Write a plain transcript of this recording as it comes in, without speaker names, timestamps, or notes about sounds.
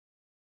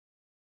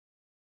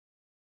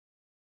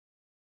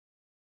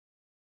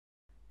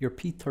Your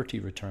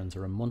P30 returns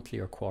are a monthly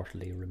or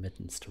quarterly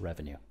remittance to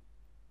revenue.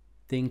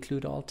 They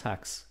include all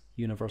tax,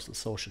 universal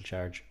social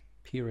charge,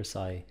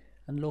 PRSI,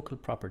 and local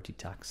property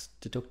tax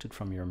deducted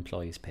from your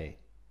employee's pay.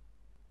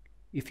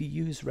 If you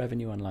use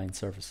Revenue Online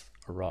Service,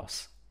 or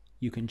ROS,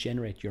 you can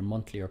generate your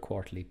monthly or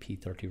quarterly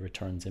P30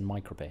 returns in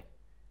Micropay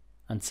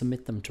and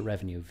submit them to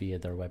Revenue via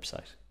their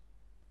website.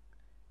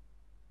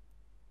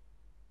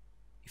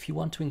 If you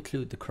want to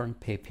include the current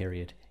pay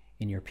period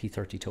in your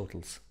P30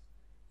 totals,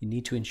 you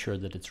need to ensure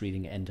that it's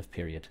reading end of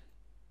period.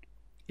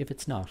 If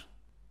it's not,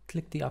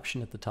 click the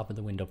option at the top of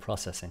the window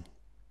Processing,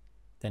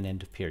 then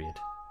End of Period,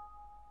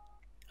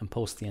 and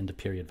post the end of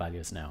period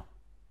values now.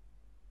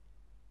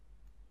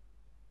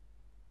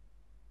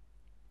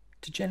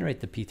 To generate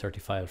the P30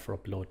 file for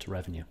upload to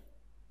Revenue,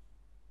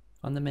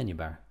 on the menu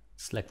bar,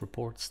 select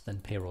Reports, then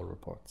Payroll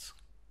Reports.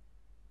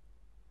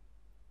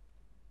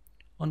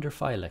 Under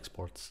File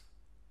Exports,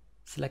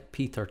 select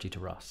P30 to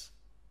ROS.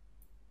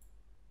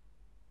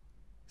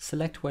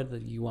 Select whether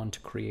you want to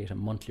create a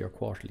monthly or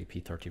quarterly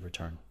P30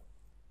 return,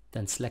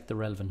 then select the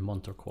relevant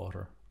month or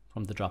quarter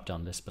from the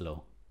drop-down list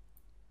below.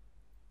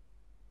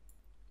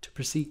 To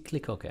proceed,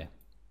 click OK.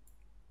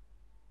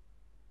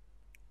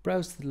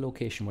 Browse to the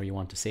location where you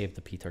want to save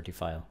the P30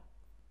 file,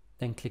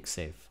 then click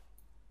Save.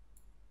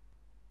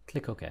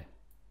 Click OK.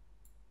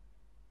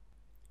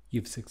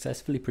 You've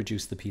successfully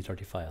produced the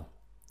P30 file.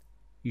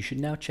 You should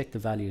now check the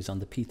values on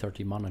the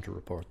P30 monitor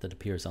report that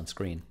appears on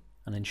screen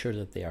and ensure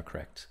that they are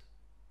correct.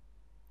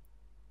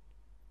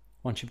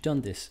 Once you've done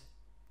this,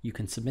 you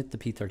can submit the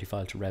P30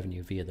 file to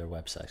Revenue via their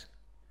website.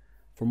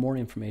 For more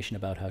information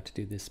about how to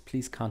do this,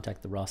 please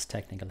contact the ROS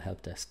Technical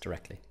Help Desk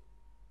directly.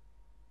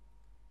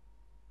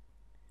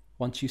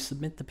 Once you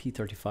submit the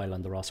P30 file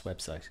on the ROS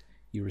website,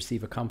 you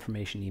receive a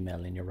confirmation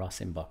email in your ROS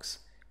inbox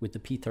with the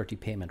P30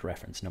 payment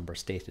reference number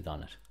stated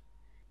on it.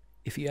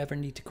 If you ever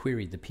need to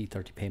query the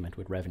P30 payment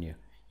with Revenue,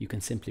 you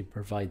can simply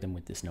provide them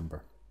with this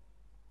number.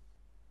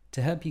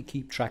 To help you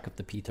keep track of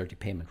the P30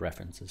 payment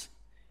references,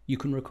 you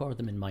can record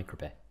them in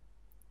Micropay.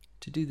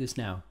 To do this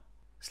now,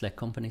 select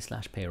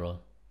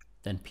Company/Payroll,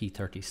 then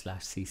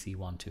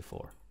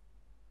P30/CC124.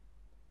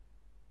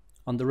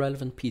 On the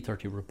relevant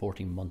P30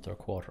 reporting month or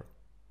quarter,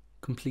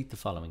 complete the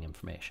following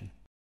information.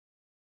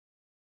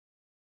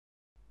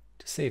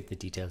 To save the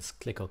details,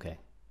 click OK.